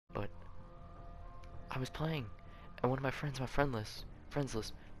was playing, and one of my friends, friends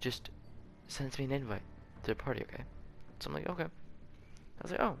list, just sends me an invite to the party. Okay, so I'm like, okay. I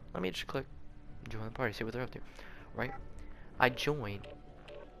was like, oh, let me just click join the party, see what they're up to. Right? I joined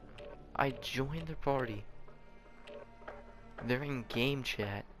the party. They're in game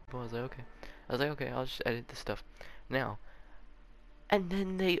chat. I was like, okay, I'll just edit this stuff now. And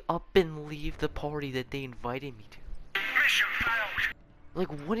then they up and leave the party that they invited me to. Mission failed.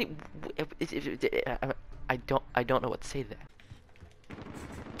 Like, what? I don't know what to say to that.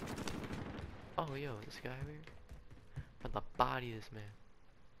 Oh, yo, this guy over here. I'm about to body this man.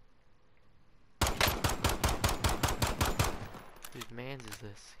 Whose man's is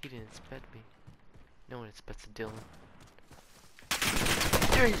this? He didn't expect me. No one expects Dylan.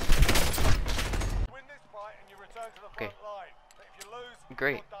 Win this fight and you return to the front line. But if you lose,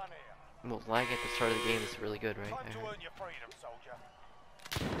 great. you're done here. Well, lagging at the start of the game is really good, right? Time to earn your freedom, soldier.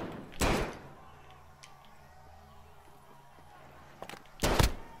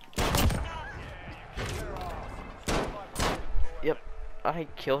 Yep, I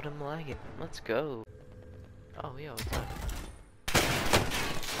killed him lagging. Let's go. Oh, yo, it's not.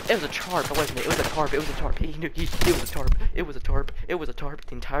 It was a tarp, wasn't it? It was a tarp, it was a tarp. He knew, it was a tarp, it was a tarp, it was a tarp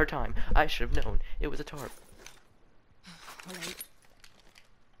the entire time. I should have known. It was a tarp.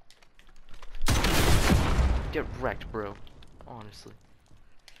 Get wrecked, bro. Honestly.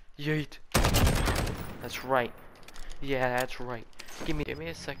 Yeet. That's right. Yeah, that's right. Give me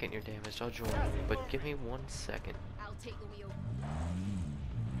a second, you're damaged. I'll join you, but give me 1 second. I'll take the wheel.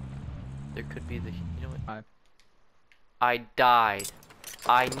 There could be the, you know what? I died.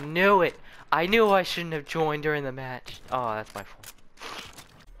 I knew it. I knew I shouldn't have joined during the match. Oh, that's my fault.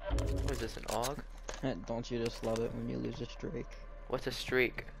 What is this, an AUG? Don't you just love it when you lose a streak? What's a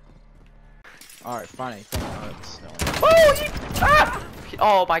streak? Alright, funny. Thank God it's snowing. Oh, ah!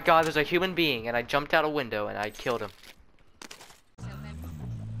 Oh my God, there's a human being, and I jumped out a window and I killed him.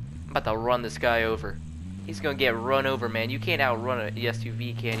 I'm about to run this guy over. He's gonna get run over, man. You can't outrun an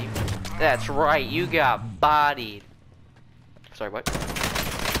SUV, can you? That's right, you got bodied. Sorry, what?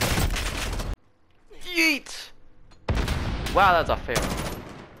 Yeet! Wow, that's unfair.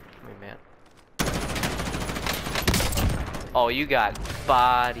 Come here, man. Oh, you got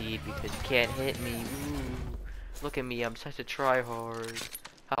bodied because you can't hit me. Ooh. Look at me, I'm such a tryhard.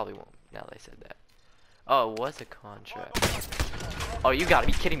 Probably won't, now that I said that. Oh, it was a contract. Oh, you gotta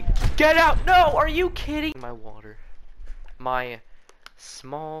be kidding me. Get out! No, are you kidding? My water. My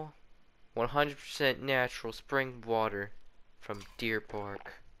small, 100% natural spring water from Deer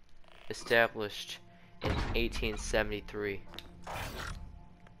Park. Established in 1873.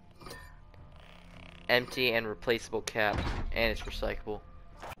 Empty and replaceable cap, and it's recyclable.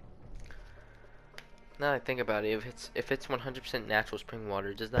 Now that I think about it, if it's 100% natural spring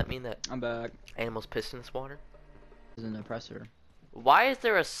water, does that mean that I'm back. animals piss in this water? There's an oppressor. Why is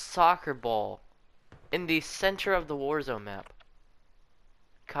there a soccer ball in the center of the Warzone map?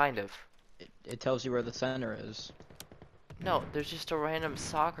 Kind of. It tells you where the center is. No, there's just a random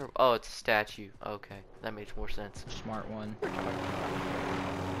soccer. Oh, it's a statue. Okay, that makes more sense. Smart one.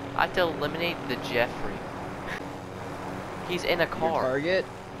 I have to eliminate the Jeffrey. He's in a car. Your target?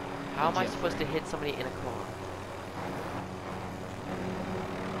 How am I supposed to hit somebody in a car?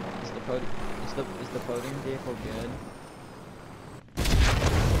 Is the podium vehicle good?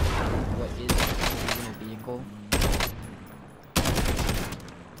 What is even a vehicle?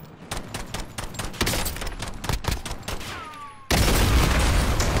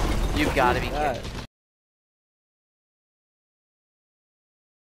 You've got to be kidding.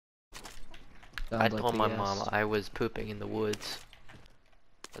 I told my mom I was pooping in the woods.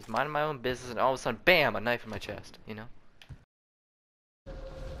 I was minding my own business, and all of a sudden, bam, a knife in my chest, you know?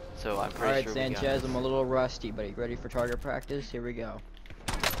 So I'm pretty sure we got this. Sanchez, I'm a little rusty, but are you ready for target practice? Here we go.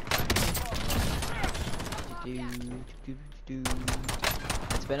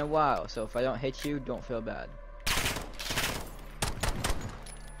 It's been a while, so if I don't hit you, don't feel bad.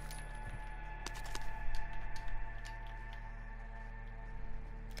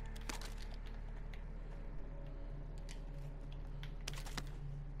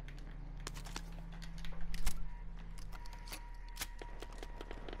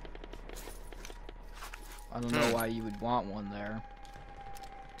 I don't know why you would want one there.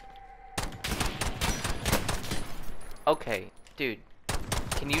 Okay, dude.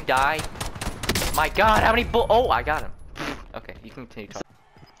 Can you die? My God, how many oh, I got him. Okay, you can continue talking.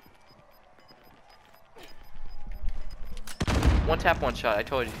 One tap, one shot, I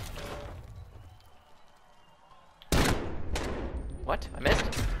told you. What? I missed?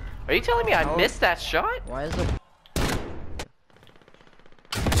 Are you telling me I missed that shot? Why is it?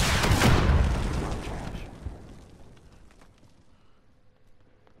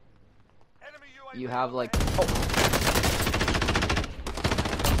 you have like. Oh.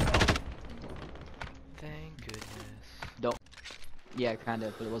 Thank goodness. Don't. Yeah, kind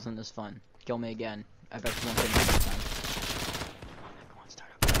of, but it wasn't as fun. Kill me again. I bet you won't kill me this time. Come on,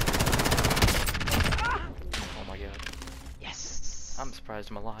 start up. Oh my god. Yes. I'm surprised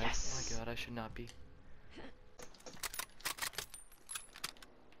I'm alive. Yes. Oh my god, I should not be.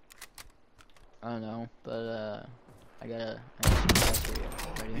 I don't know, but I gotta shoot for you.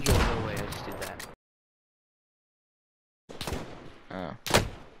 Ready? Yo, no way, I just did that. Oh.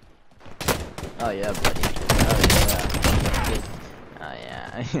 Oh yeah, buddy. Oh yeah. Oh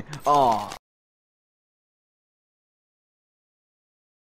yeah. Oh.